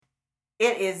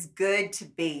It is good to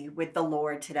be with the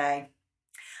Lord today.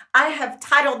 I have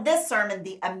titled this sermon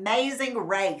The Amazing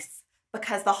Race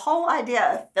because the whole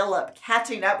idea of Philip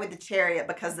catching up with the chariot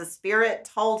because the Spirit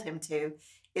told him to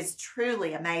is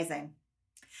truly amazing.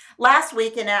 Last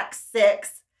week in Acts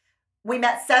 6, we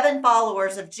met 7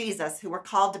 followers of Jesus who were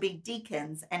called to be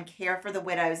deacons and care for the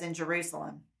widows in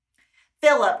Jerusalem.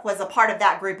 Philip was a part of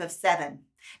that group of 7.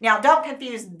 Now, don't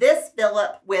confuse this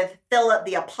Philip with Philip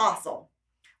the Apostle.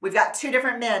 We've got 2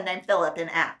 different men named Philip in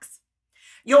Acts.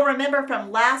 You'll remember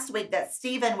from last week that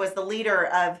Stephen was the leader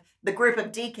of the group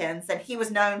of deacons, and he was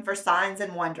known for signs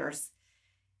and wonders.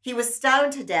 He was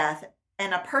stoned to death,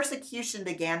 and a persecution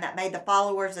began that made the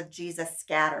followers of Jesus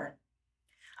scatter.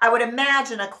 I would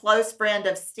imagine a close friend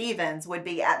of Stephen's would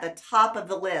be at the top of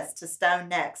the list to stone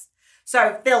next,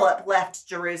 so Philip left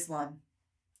Jerusalem.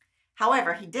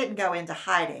 However, he didn't go into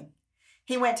hiding.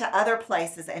 He went to other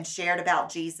places and shared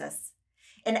about Jesus.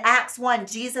 In Acts 1,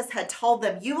 Jesus had told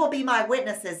them, "You will be my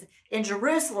witnesses in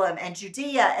Jerusalem and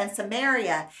Judea and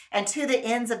Samaria and to the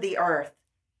ends of the earth."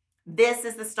 This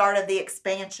is the start of the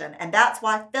expansion, and that's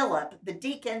why Philip, the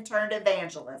deacon turned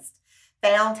evangelist,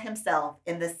 found himself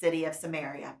in the city of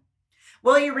Samaria.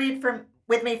 Will you read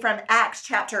with me from Acts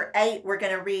chapter 8? We're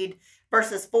going to read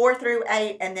verses 4 through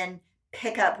 8 and then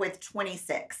pick up with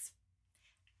 26.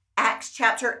 Acts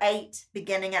chapter 8,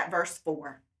 beginning at verse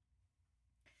 4.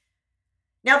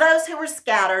 Now those who were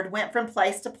scattered went from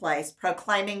place to place,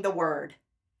 proclaiming the word.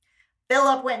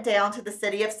 Philip went down to the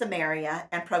city of Samaria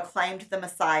and proclaimed the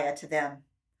Messiah to them.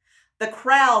 The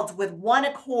crowds with one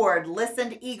accord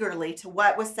listened eagerly to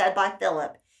what was said by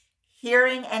Philip,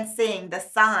 hearing and seeing the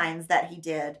signs that he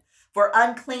did. For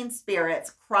unclean spirits,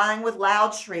 crying with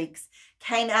loud shrieks,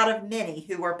 came out of many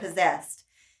who were possessed,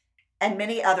 and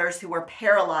many others who were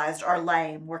paralyzed or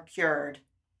lame were cured.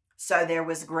 So there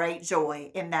was great joy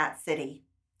in that city.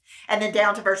 And then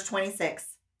down to verse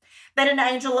 26. Then an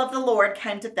angel of the Lord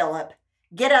came to Philip.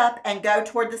 "Get up and go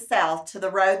toward the south to the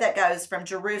road that goes from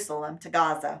Jerusalem to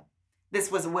Gaza."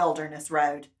 This was a wilderness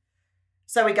road.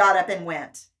 So he got up and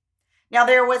went. Now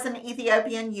there was an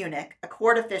Ethiopian eunuch, a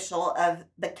court official of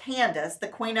the Candace, the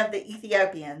queen of the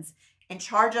Ethiopians, in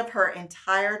charge of her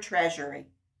entire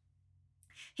treasury.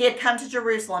 He had come to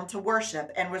Jerusalem to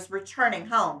worship and was returning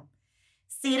home.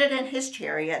 Seated in his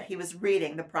chariot, he was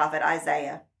reading the prophet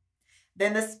Isaiah.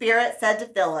 Then the Spirit said to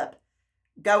Philip,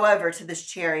 "Go over to this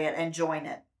chariot and join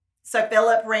it." So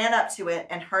Philip ran up to it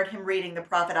and heard him reading the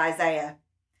prophet Isaiah.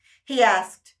 He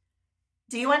asked,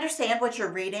 "Do you understand what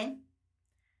you're reading?"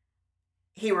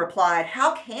 He replied,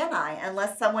 "How can I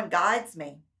unless someone guides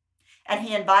me?" And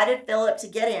he invited Philip to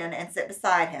get in and sit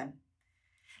beside him.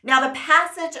 Now the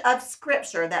passage of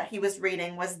scripture that he was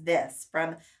reading was this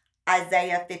from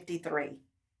Isaiah 53.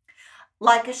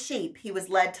 Like a sheep, he was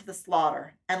led to the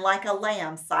slaughter, and like a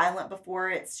lamb silent before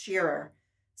its shearer,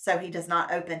 so he does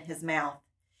not open his mouth.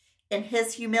 In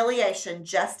his humiliation,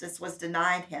 justice was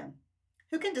denied him.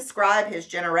 Who can describe his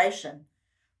generation?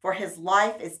 For his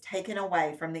life is taken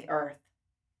away from the earth.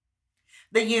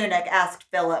 The eunuch asked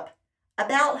Philip,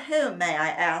 "About whom, may I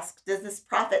ask, does this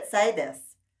prophet say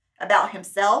this? About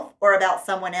himself or about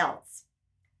someone else?"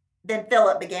 Then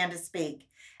Philip began to speak,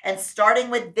 and starting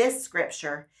with this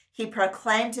scripture, he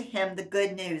proclaimed to him the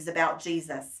good news about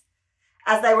Jesus.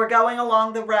 As they were going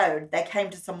along the road, they came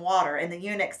to some water, and the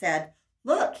eunuch said,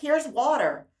 "Look, here's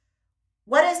water.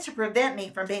 What is to prevent me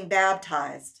from being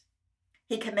baptized?"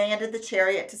 He commanded the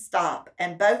chariot to stop,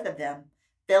 and both of them,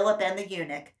 Philip and the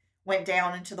eunuch, went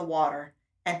down into the water,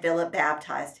 and Philip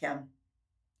baptized him.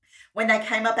 When they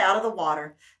came up out of the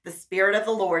water, the Spirit of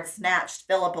the Lord snatched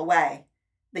Philip away.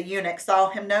 The eunuch saw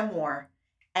him no more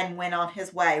and went on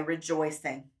his way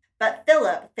rejoicing. But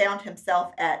Philip found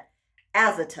himself at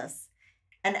Azotus,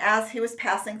 and as he was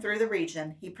passing through the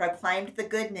region, he proclaimed the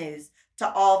good news to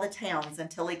all the towns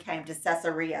until he came to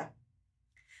Caesarea.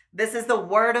 This is the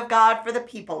word of God for the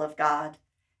people of God.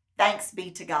 Thanks be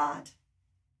to God.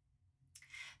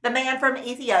 The man from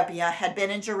Ethiopia had been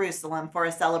in Jerusalem for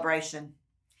a celebration.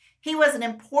 He was an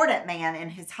important man in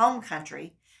his home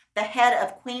country, the head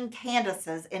of Queen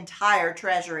Candace's entire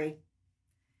treasury.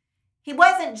 He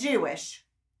wasn't Jewish,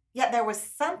 yet there was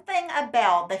something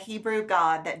about the Hebrew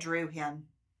God that drew him.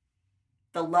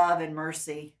 The love and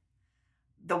mercy.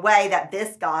 The way that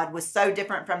this God was so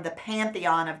different from the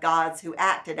pantheon of gods who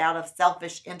acted out of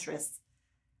selfish interests.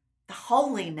 The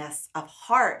holiness of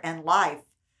heart and life.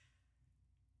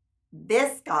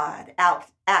 This God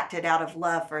acted out of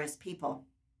love for his people.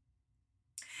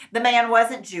 The man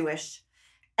wasn't Jewish,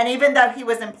 And even though he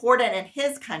was important in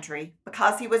his country,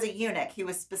 because he was a eunuch, he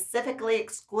was specifically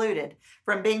excluded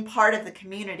from being part of the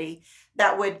community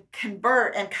that would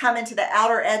convert and come into the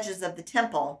outer edges of the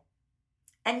temple.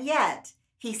 And yet,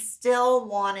 he still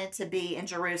wanted to be in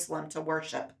Jerusalem to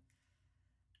worship.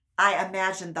 I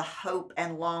imagine the hope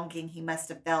and longing he must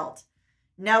have felt,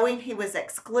 knowing he was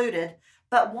excluded,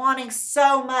 but wanting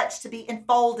so much to be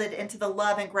enfolded into the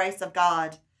love and grace of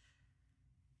God.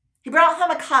 He brought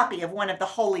home a copy of one of the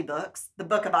holy books, the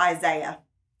book of Isaiah.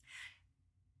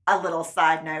 A little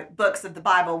side note, books of the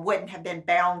Bible wouldn't have been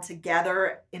bound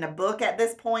together in a book at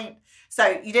this point.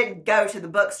 So you didn't go to the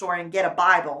bookstore and get a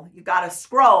Bible. You got a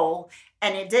scroll,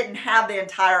 and it didn't have the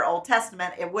entire Old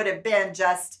Testament. It would have been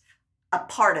just a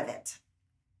part of it.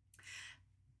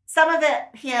 Some of it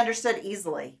he understood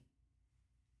easily.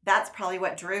 That's probably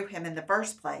what drew him in the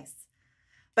first place.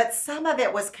 But some of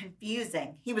it was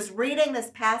confusing. He was reading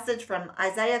this passage from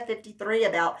Isaiah 53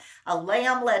 about a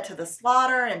lamb led to the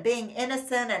slaughter and being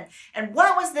innocent, and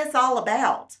what was this all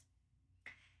about?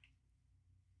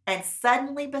 And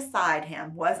suddenly beside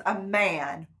him was a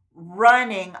man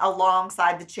running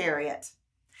alongside the chariot.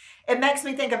 It makes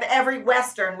me think of every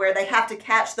Western where they have to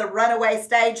catch the runaway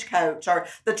stagecoach or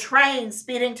the train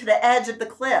speeding to the edge of the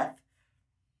cliff.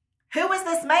 Who was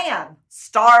this man?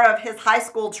 Star of his high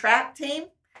school track team?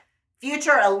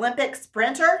 Future Olympic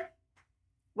sprinter?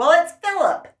 Well, it's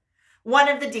Philip, one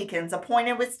of the deacons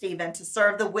appointed with Stephen to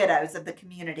serve the widows of the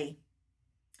community.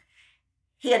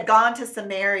 He had gone to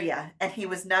Samaria, and he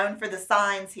was known for the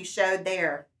signs he showed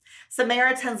there.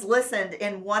 Samaritans listened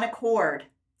in one accord.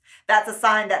 That's a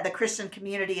sign that the Christian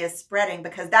community is spreading,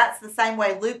 because that's the same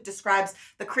way Luke describes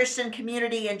the Christian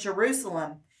community in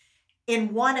Jerusalem,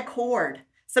 in one accord.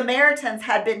 Samaritans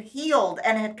had been healed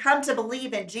and had come to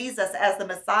believe in Jesus as the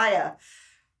Messiah.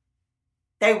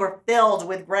 They were filled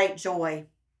with great joy.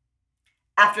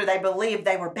 After they believed,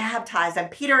 they were baptized,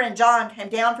 and Peter and John came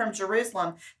down from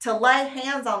Jerusalem to lay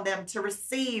hands on them to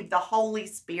receive the Holy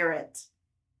Spirit.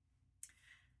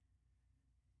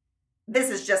 This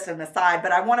is just an aside,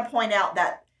 but I want to point out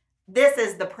that this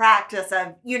is the practice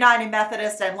of United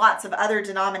Methodist and lots of other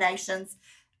denominations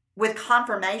with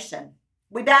confirmation.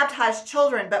 We baptize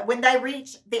children, but when they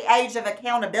reach the age of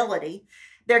accountability,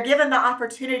 they're given the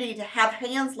opportunity to have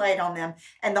hands laid on them,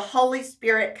 and the Holy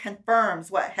Spirit confirms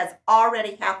what has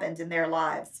already happened in their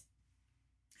lives.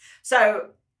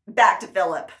 So back to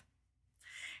Philip.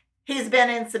 He's been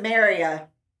in Samaria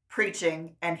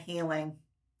preaching and healing.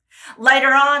 Later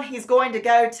on, he's going to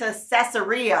go to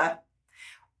Caesarea.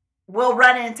 We'll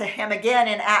run into him again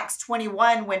in Acts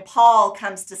 21 when Paul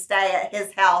comes to stay at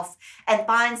his house and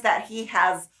finds that he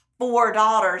has 4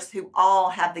 daughters who all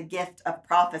have the gift of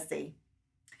prophecy.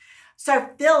 So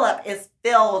Philip is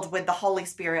filled with the Holy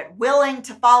Spirit, willing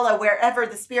to follow wherever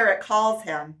the Spirit calls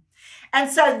him. And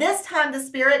so this time the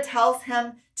Spirit tells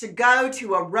him to go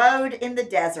to a road in the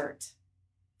desert.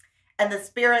 And the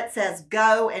Spirit says,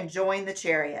 go and join the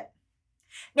chariot.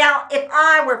 Now, if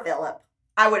I were Philip,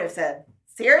 I would have said,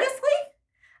 seriously?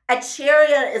 A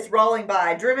chariot is rolling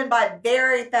by, driven by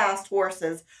very fast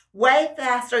horses, way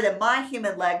faster than my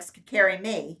human legs could carry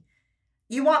me.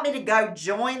 You want me to go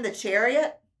join the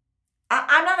chariot?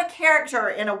 I'm not a character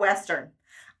in a Western.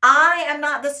 I am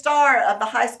not the star of the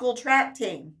high school track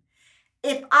team.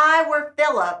 If I were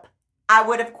Philip, I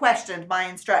would have questioned my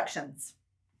instructions.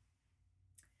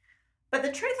 But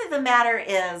the truth of the matter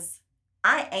is,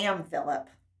 I am Philip,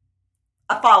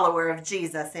 a follower of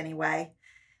Jesus anyway.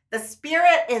 The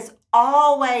Spirit is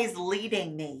always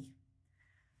leading me.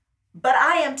 But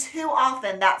I am too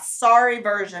often that sorry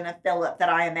version of Philip that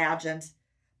I imagined.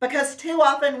 Because too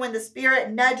often when the Spirit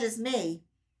nudges me,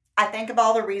 I think of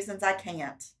all the reasons I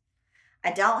can't.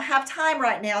 I don't have time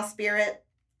right now, Spirit.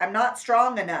 I'm not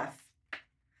strong enough.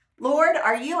 Lord,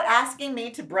 are you asking me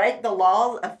to break the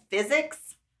law of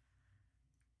physics?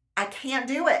 I can't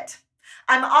do it.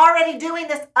 I'm already doing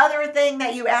this other thing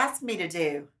that you asked me to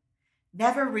do.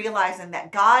 Never realizing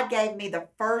that God gave me the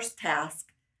first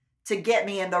task to get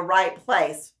me in the right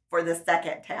place for the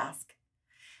second task.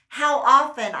 How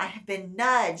often I have been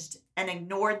nudged and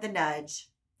ignored the nudge.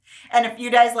 And a few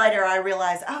days later, I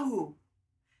realized, oh,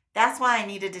 that's why I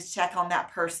needed to check on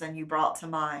that person you brought to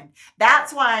mind.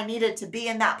 That's why I needed to be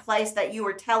in that place that you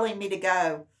were telling me to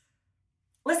go.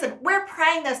 Listen, we're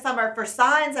praying this summer for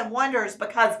signs and wonders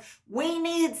because we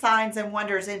need signs and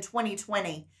wonders in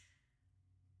 2020.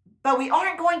 But we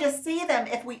aren't going to see them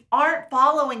if we aren't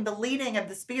following the leading of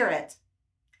the Spirit.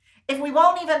 If we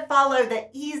won't even follow the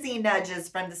easy nudges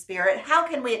from the Spirit, how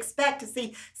can we expect to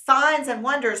see signs and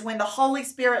wonders when the Holy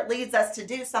Spirit leads us to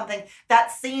do something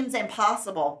that seems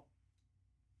impossible?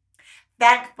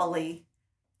 Thankfully,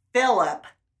 Philip,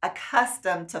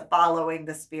 accustomed to following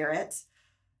the Spirit,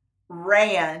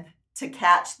 ran to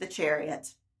catch the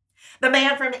chariot. The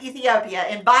man from Ethiopia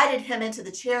invited him into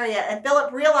the chariot, and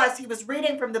Philip realized he was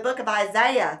reading from the book of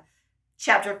Isaiah,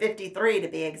 chapter 53 to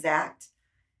be exact,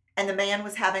 and the man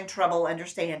was having trouble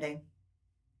understanding.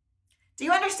 "Do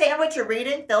you understand what you're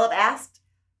reading?" Philip asked.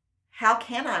 "How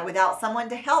can I without someone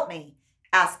to help me?"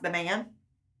 asked the man.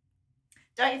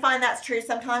 Don't you find that's true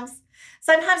sometimes?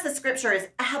 Sometimes the scripture is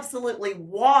absolutely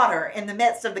water in the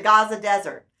midst of the Gaza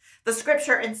desert. The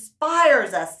scripture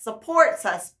inspires us, supports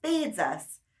us, feeds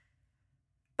us.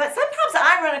 But sometimes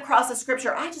I run across a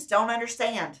scripture I just don't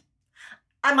understand.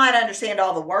 I might understand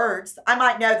all the words, I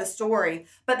might know the story,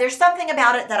 but there's something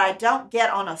about it that I don't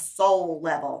get on a soul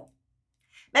level.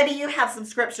 Maybe you have some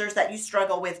scriptures that you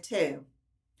struggle with too.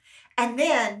 And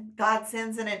then God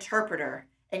sends an interpreter,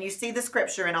 and you see the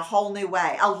scripture in a whole new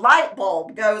way. A light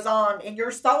bulb goes on in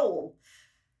your soul.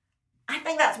 I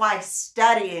think that's why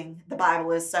studying the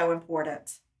Bible is so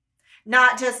important.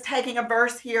 Not just taking a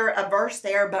verse here, a verse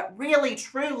there, but really,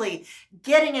 truly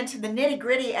getting into the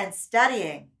nitty-gritty and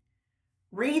studying.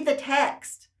 Read the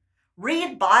text.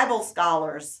 Read Bible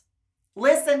scholars.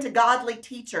 Listen to godly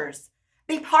teachers.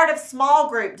 Be part of small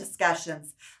group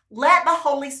discussions. Let the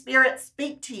Holy Spirit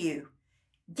speak to you.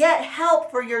 Get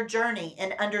help for your journey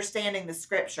in understanding the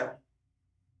scripture.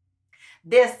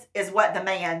 This is what the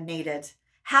man needed.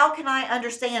 How can I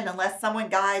understand unless someone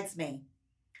guides me?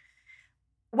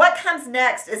 What comes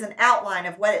next is an outline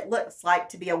of what it looks like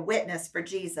to be a witness for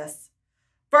Jesus.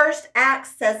 First,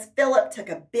 Acts says Philip took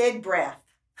a big breath.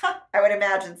 I would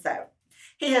imagine so.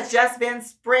 He has just been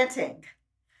sprinting.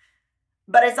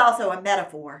 But it's also a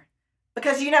metaphor.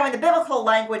 Because in the biblical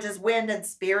languages, wind and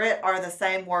spirit are the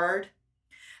same word.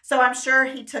 So I'm sure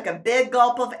he took a big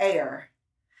gulp of air.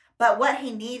 But what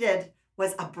he needed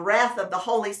was a breath of the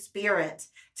Holy Spirit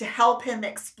to help him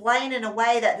explain in a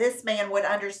way that this man would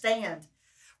understand.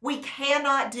 We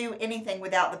cannot do anything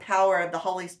without the power of the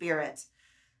Holy Spirit.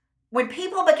 When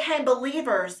people became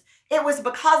believers, it was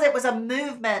because it was a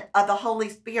movement of the Holy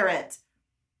Spirit.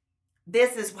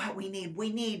 This is what we need.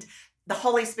 We need the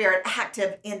Holy Spirit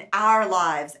active in our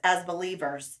lives as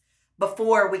believers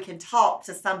before we can talk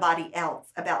to somebody else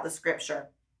about the scripture.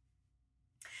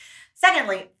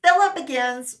 Secondly, Philip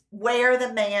begins where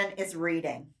the man is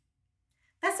reading.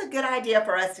 That's a good idea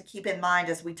for us to keep in mind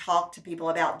as we talk to people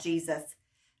about Jesus.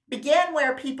 Begin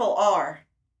where people are.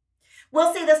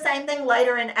 We'll see the same thing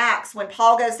later in Acts when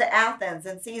Paul goes to Athens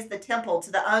and sees the temple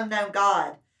to the unknown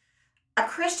God. A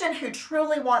Christian who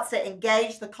truly wants to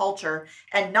engage the culture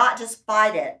and not just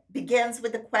fight it begins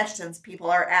with the questions people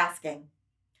are asking.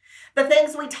 The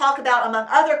things we talk about among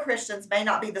other Christians may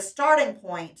not be the starting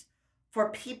point for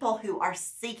people who are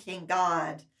seeking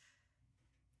God.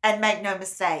 And make no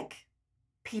mistake,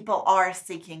 people are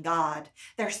seeking God.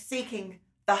 They're seeking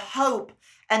the hope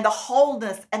and the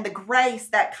wholeness and the grace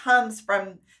that comes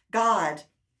from God.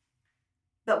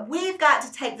 But we've got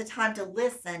to take the time to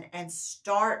listen and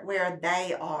start where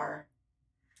they are.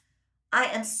 I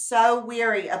am so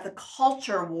weary of the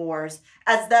culture wars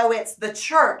as though it's the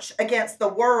church against the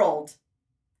world.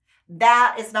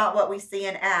 That is not what we see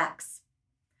in Acts.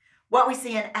 What we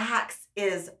see in Acts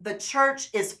is the church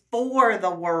is for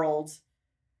the world.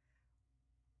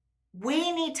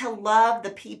 We need to love the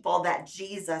people that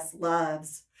Jesus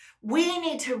loves. We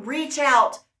need to reach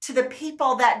out to the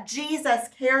people that Jesus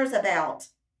cares about.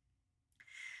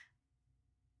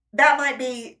 That might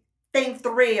be thing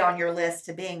 3 on your list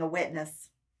to being a witness.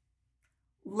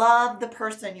 Love the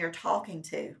person you're talking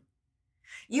to.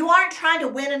 You aren't trying to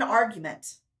win an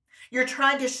argument. You're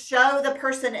trying to show the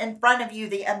person in front of you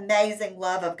the amazing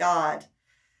love of God.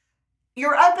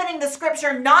 You're opening the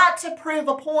scripture not to prove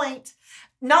a point,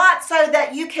 not so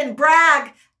that you can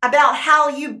brag about how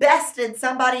you bested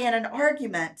somebody in an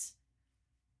argument.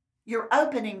 You're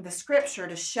opening the scripture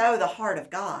to show the heart of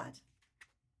God.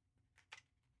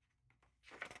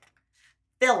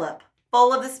 Philip,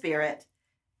 full of the Spirit,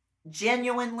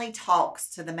 genuinely talks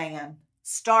to the man,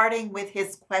 starting with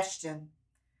his question.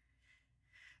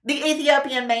 The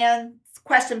Ethiopian man's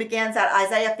question begins at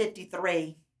Isaiah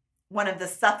 53, one of the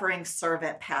suffering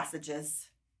servant passages.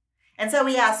 And so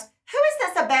he asks, who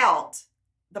is this about?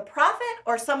 The prophet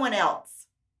or someone else?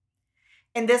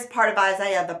 In this part of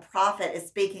Isaiah, the prophet is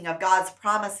speaking of God's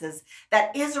promises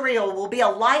that Israel will be a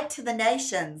light to the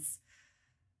nations.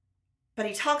 But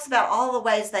he talks about all the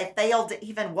ways they failed to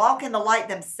even walk in the light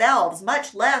themselves,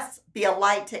 much less be a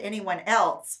light to anyone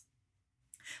else.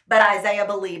 But Isaiah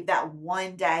believed that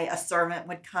one day a servant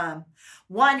would come,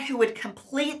 one who would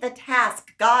complete the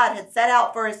task God had set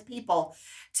out for his people,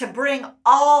 to bring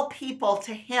all people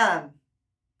to him.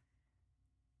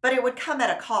 but it would come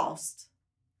at a cost.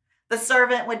 The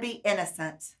servant would be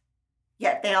innocent,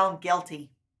 yet found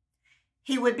guilty.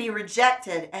 He would be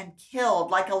rejected and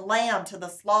killed like a lamb to the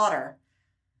slaughter.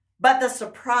 But the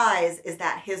surprise is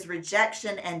that his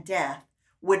rejection and death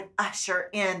would usher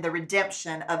in the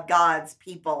redemption of God's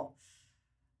people.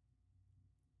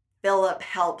 Philip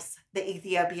helps the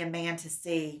Ethiopian man to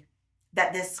see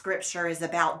that this scripture is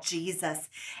about Jesus.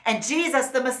 And Jesus,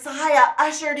 the Messiah,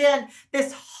 ushered in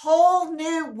this whole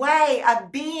new way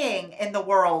of being in the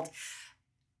world.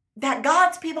 That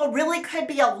God's people really could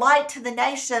be a light to the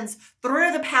nations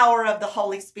through the power of the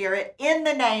Holy Spirit in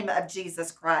the name of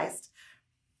Jesus Christ.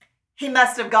 He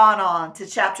must have gone on to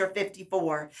chapter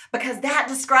 54 because that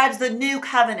describes the new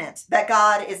covenant that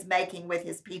God is making with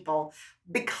his people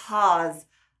because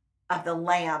of the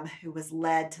Lamb who was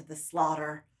led to the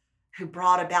slaughter, who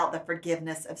brought about the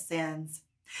forgiveness of sins.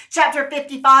 Chapter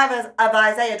 55 of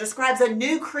Isaiah describes a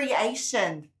new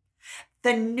creation,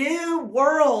 the new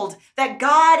world that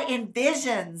God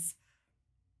envisions.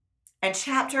 And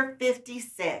chapter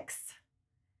 56,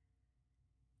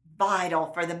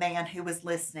 vital for the man who was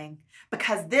listening,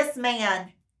 because this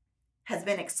man has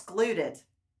been excluded.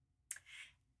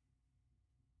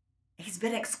 He's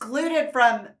been excluded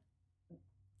from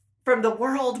the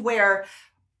world where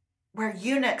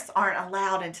eunuchs aren't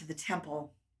allowed into the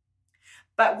temple.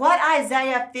 But what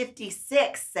Isaiah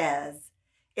 56 says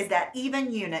is that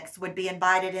even eunuchs would be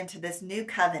invited into this new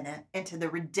covenant, into the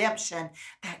redemption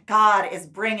that God is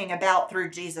bringing about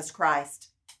through Jesus Christ.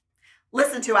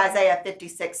 Listen to Isaiah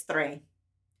 56:3.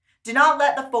 Do not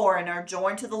let the foreigner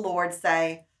joined to the Lord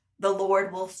say, the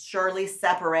Lord will surely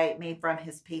separate me from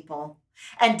his people.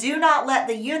 And do not let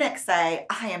the eunuch say,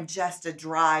 I am just a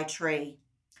dry tree.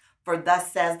 For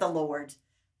thus says the Lord,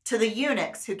 to the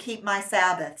eunuchs who keep my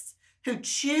Sabbaths, who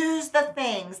choose the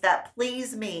things that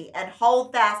please me and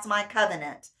hold fast my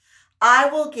covenant, I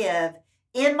will give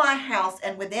in my house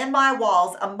and within my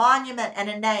walls a monument and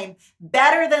a name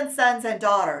better than sons and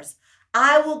daughters.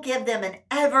 I will give them an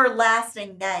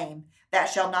everlasting name that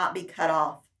shall not be cut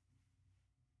off.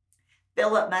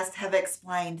 Philip must have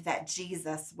explained that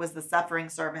Jesus was the suffering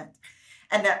servant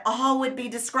and that all would be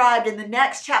described in the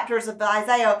next chapters of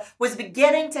Isaiah was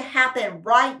beginning to happen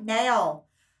right now.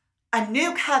 A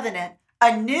new covenant,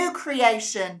 a new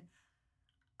creation,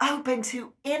 open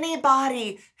to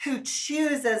anybody who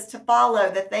chooses to follow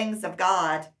the things of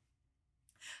God.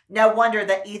 No wonder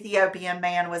the Ethiopian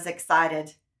man was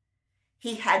excited.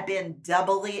 He had been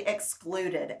doubly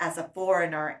excluded as a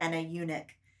foreigner and a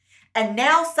eunuch. And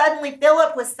now suddenly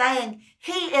Philip was saying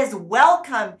he is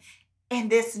welcome in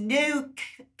this new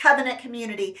covenant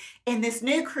community, in this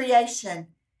new creation,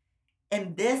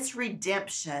 in this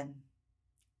redemption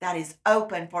that is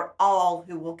open for all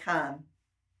who will come.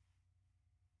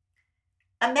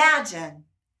 Imagine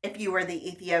if you were the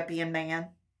Ethiopian man,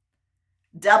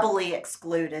 doubly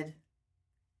excluded,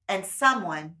 and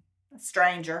someone, a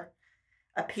stranger,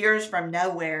 appears from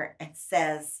nowhere and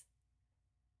says,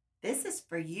 this is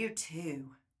for you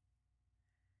too.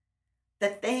 The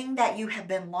thing that you have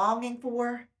been longing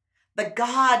for, the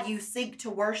God you seek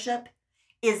to worship,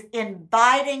 is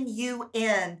inviting you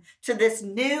in to this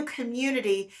new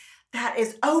community that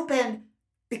is open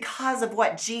because of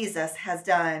what Jesus has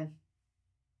done.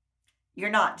 You're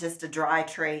not just a dry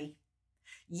tree.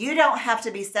 You don't have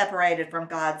to be separated from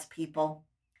God's people.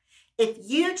 If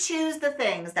you choose the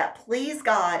things that please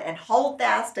God and hold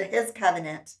fast to his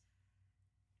covenant,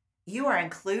 you are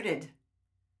included.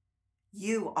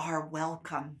 You are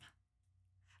welcome.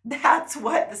 That's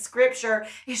what the scripture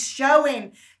is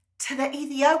showing to the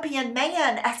Ethiopian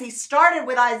man as he started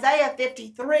with Isaiah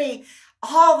 53,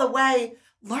 all the way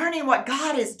learning what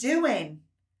God is doing.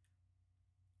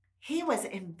 He was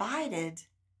invited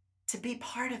to be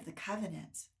part of the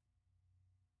covenant.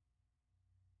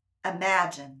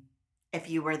 Imagine if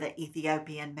you were the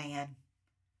Ethiopian man.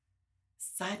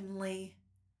 Suddenly,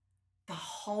 the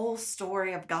whole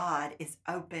story of God is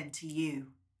open to you.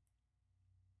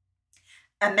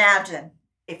 Imagine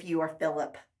if you are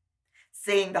Philip,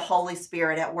 seeing the Holy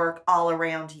Spirit at work all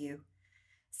around you.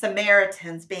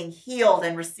 Samaritans being healed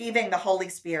and receiving the Holy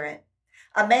Spirit.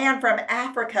 A man from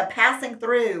Africa passing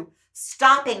through,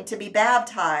 stopping to be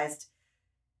baptized.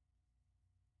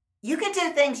 You can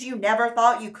do things you never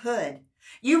thought you could.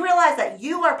 You realize that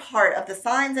you are part of the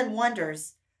signs and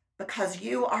wonders because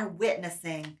you are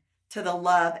witnessing to the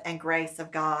love and grace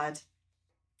of God.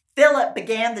 Philip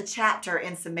began the chapter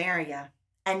in Samaria,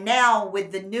 and now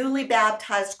with the newly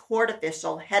baptized court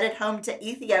official headed home to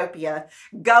Ethiopia,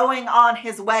 going on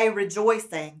his way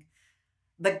rejoicing,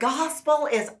 the gospel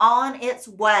is on its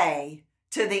way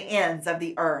to the ends of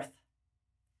the earth.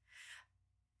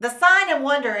 The sign and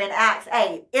wonder in Acts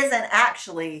 8 isn't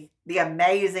actually the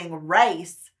amazing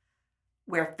race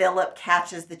where Philip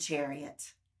catches the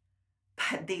chariot,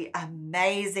 but the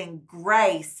amazing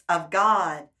grace of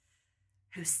God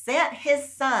who sent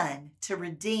his Son to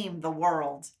redeem the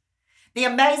world. The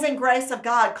amazing grace of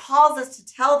God calls us to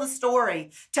tell the story,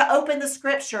 to open the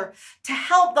scripture, to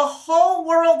help the whole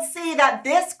world see that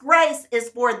this grace is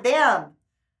for them.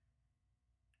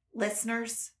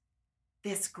 Listeners,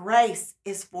 this grace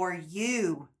is for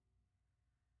you.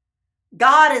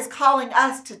 God is calling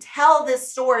us to tell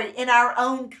this story in our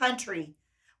own country,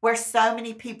 where so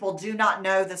many people do not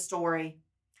know the story.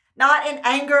 Not in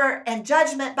anger and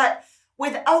judgment, but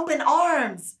with open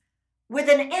arms, with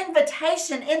an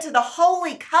invitation into the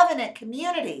holy covenant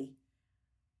community.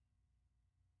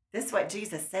 This is what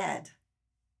Jesus said.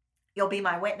 You'll be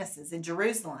my witnesses in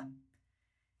Jerusalem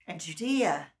and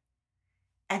Judea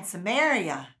and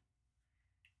Samaria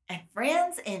and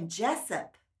friends in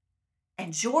Jessup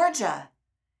and Georgia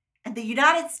and the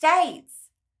United States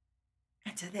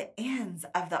and to the ends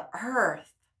of the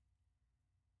earth.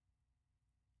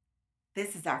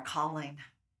 This is our calling.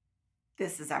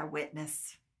 This is our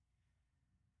witness.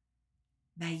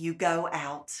 May you go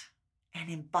out and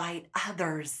invite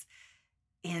others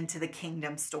into the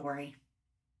kingdom story.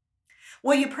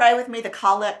 Will you pray with me the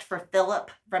collect for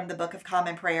Philip from the Book of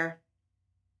Common Prayer?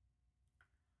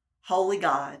 Holy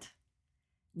God,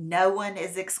 no one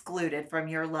is excluded from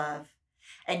your love,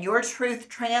 and your truth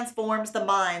transforms the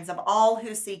minds of all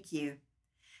who seek you.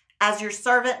 As your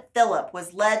servant Philip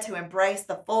was led to embrace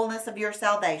the fullness of your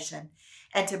salvation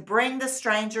and to bring the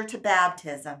stranger to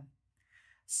baptism,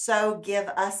 so give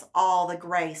us all the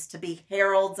grace to be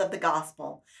heralds of the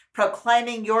gospel,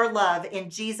 proclaiming your love in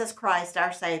Jesus Christ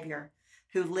our Savior,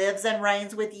 who lives and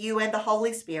reigns with you and the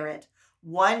Holy Spirit,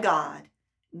 one God,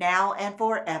 now and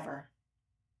forever.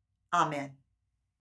 Amen.